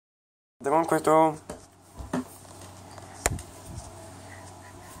Come on, Crystal.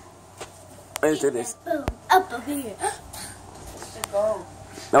 Let's do this. Up over here. Go.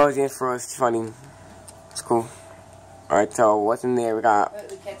 That was the end for us. It's funny. It's cool. Alright, so what's in there? We got.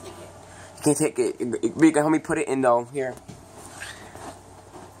 We can't take it. You can't take it. You can help me put it in though. Here.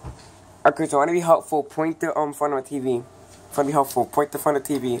 Okay, so I want to be helpful. Point the front of the TV. Want to be helpful. Point the front of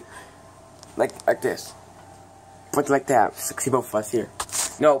the TV. Like this. Point it like that. See both of us here.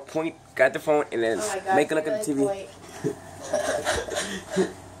 No, point. Got the phone and then make it look at the TV.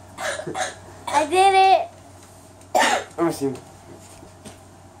 I did it. Let me see.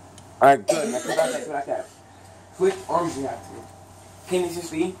 Alright, good. Now put it like that. Which arms you have to? Can you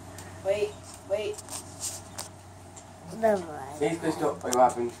see? Wait. Never mind. Hey, Crystal. Wait,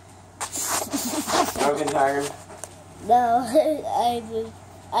 what happened? I'm getting tired. No,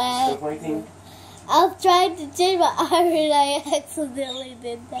 I was trying to change my arm and I accidentally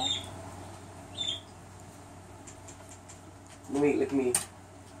did that. Look at me.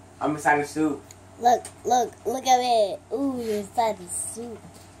 I'm inside the suit. Look at me. Ooh, you're inside the suit.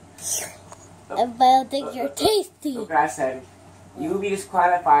 Everybody will think you're tasty. Look what I said. You will be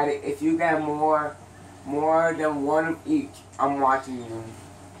disqualified if you get more than one of each. I'm watching you.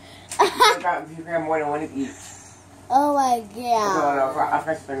 If you get more than one of each. Oh my god. No, I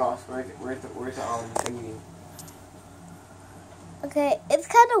forgot to bring off. Where's the thingy? Okay, it's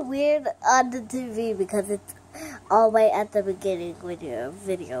kind of weird on the TV because it's all the way at the beginning when you're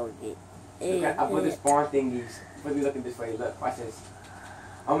videoing it. Look, I put the spawn thingies. Let me look at this way. Look, watch this.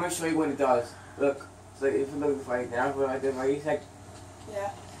 I'm gonna show you what it does. Look. So if you look this way, now I put it like this way. You say,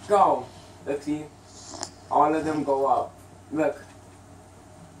 yeah. Go. Look, see. All of them go up. Look.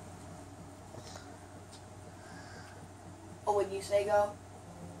 Oh, when you say go?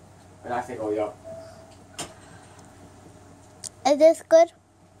 And I say go, yo. Is this good?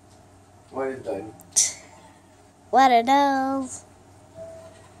 What is good? What are those?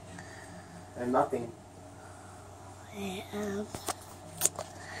 And nothing.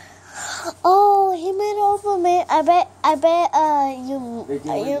 Oh, he made over me. I bet, you.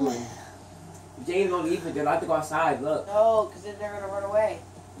 James don't leave it. They like to go outside. Look. No, because then they're gonna run away.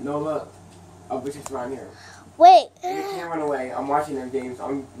 No, look. A bitch is around here. Wait. They can't run away. I'm watching them, James.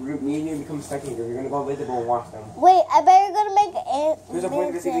 Me and you become spectators. We're gonna go visible and watch them. Wait, I bet you're gonna make an There's a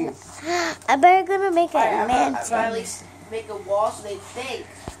point to the TV. I bet you're gonna make a mansion. At least make a wall so they think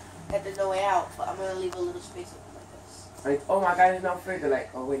that there's no way out. But I'm gonna leave a little space open like this. Like, oh my god, there's no fridge. They're like,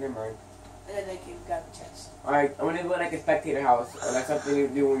 oh wait, never mind. And then they can grab the chest. Alright, I'm gonna go like a spectator house. Or like something you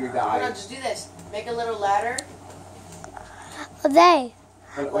do when you die. No, just do this. Make a little ladder. Jose,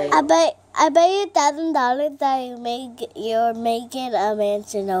 Wait. I bet you $1,000 that you're making a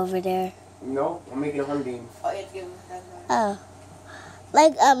mansion over there. No, I'm making 100 games. Oh, you have to give them $1,000. Oh,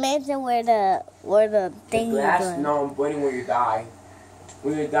 like a mansion where the thing is Glass? going. No, I'm waiting when you die.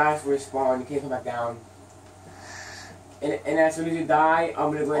 When you die, it's respawn. You can't come back down. And as soon as you die,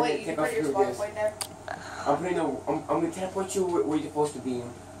 I'm gonna go ahead and take off your through spawn this. point there. I'm gonna teleport you where you're supposed to be.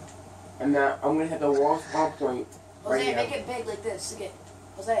 And now I'm gonna have the wall spawn point. Jose, right make here. it big like this. Look at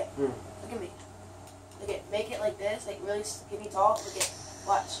Jose. Look at me. Look at make it like this, like really skinny tall. Look at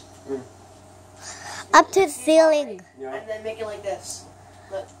watch. Up to the ceiling. Yeah. And then make it like this.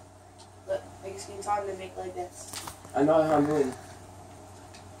 Look, make it skinny tall and then make it like this. I know how I'm doing.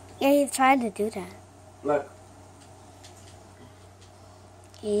 Yeah, he's trying to do that. Look.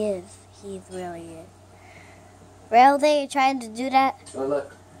 He is. He's really is. Really, you're trying to do that? So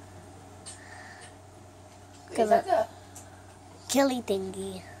look. Is that the? Killy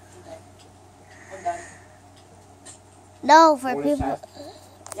thingy. Okay. I'm done. No, for Bonus people.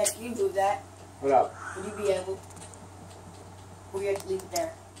 Yeah, can you move that? Hold up. Would you be able? Or you have to leave it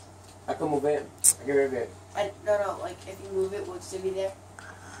there? I can move it. I get rid of it. No, like if you move it, would it still be there?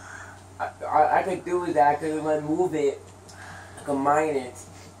 I could do that. I could move it. I can mine it.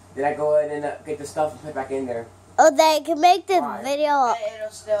 Then I go ahead and get the stuff and put it back in there. Oh, they can make this Why? video. And it'll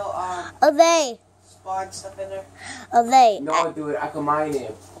still Oh, they. spawn stuff in there. Oh, they. No, I'll do it. I can mine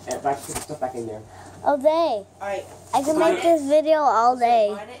it. And if I can put the stuff back in there. Oh, they. Alright. I can make this video all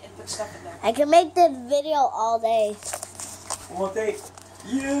day. Mine it and put stuff in there. I can make this video all day. One day.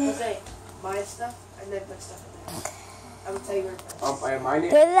 Yeah. Jose, mine stuff and then put stuff in there. I will tell you where to put it. I mine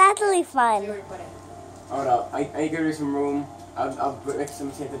it. This is actually Tell you fun. where to put it. Hold up. I give her some room. I'll make some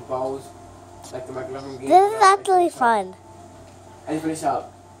enchanted bows. Like the regular game. This is actually fun. And finish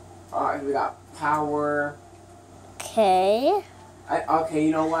up. Alright, we got power. Okay. Okay,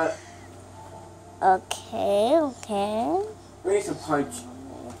 you know what? Okay. We need some punch.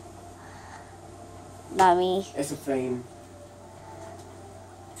 Not me. It's a flame.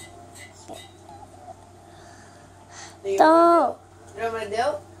 You Don't. know what I'm gonna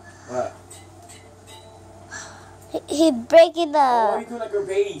do? What? He's breaking Oh, the. you do like a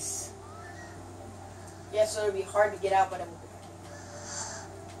base. Yeah, so it'll be hard to get out, but It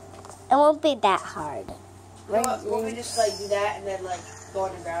won't be that hard. you know what? We'll just like do that and then like go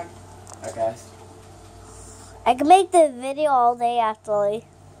underground. I guess. I can make the video all day actually.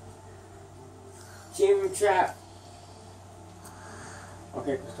 Team trap.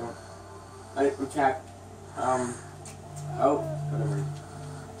 Okay, Crystal. I'm trap. Oh, whatever.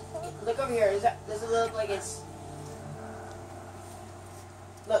 Look over here. Does it look like it's?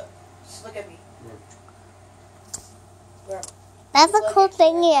 Look, just look at me. Where? That's a Look cool at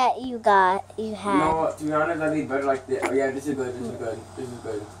thing that you got. You had. No, to be honest, I'd be better like this. Oh yeah, this is good. This is good. This is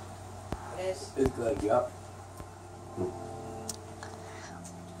good. It is. This is good. Yup.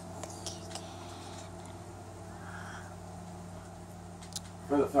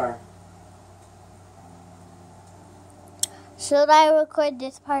 For the fire. Should I record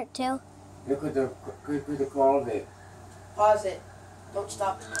this part too? Look at the call of it. Pause it. Don't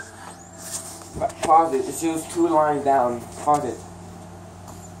stop. Pause it. It shows 2 lines down. Pause it.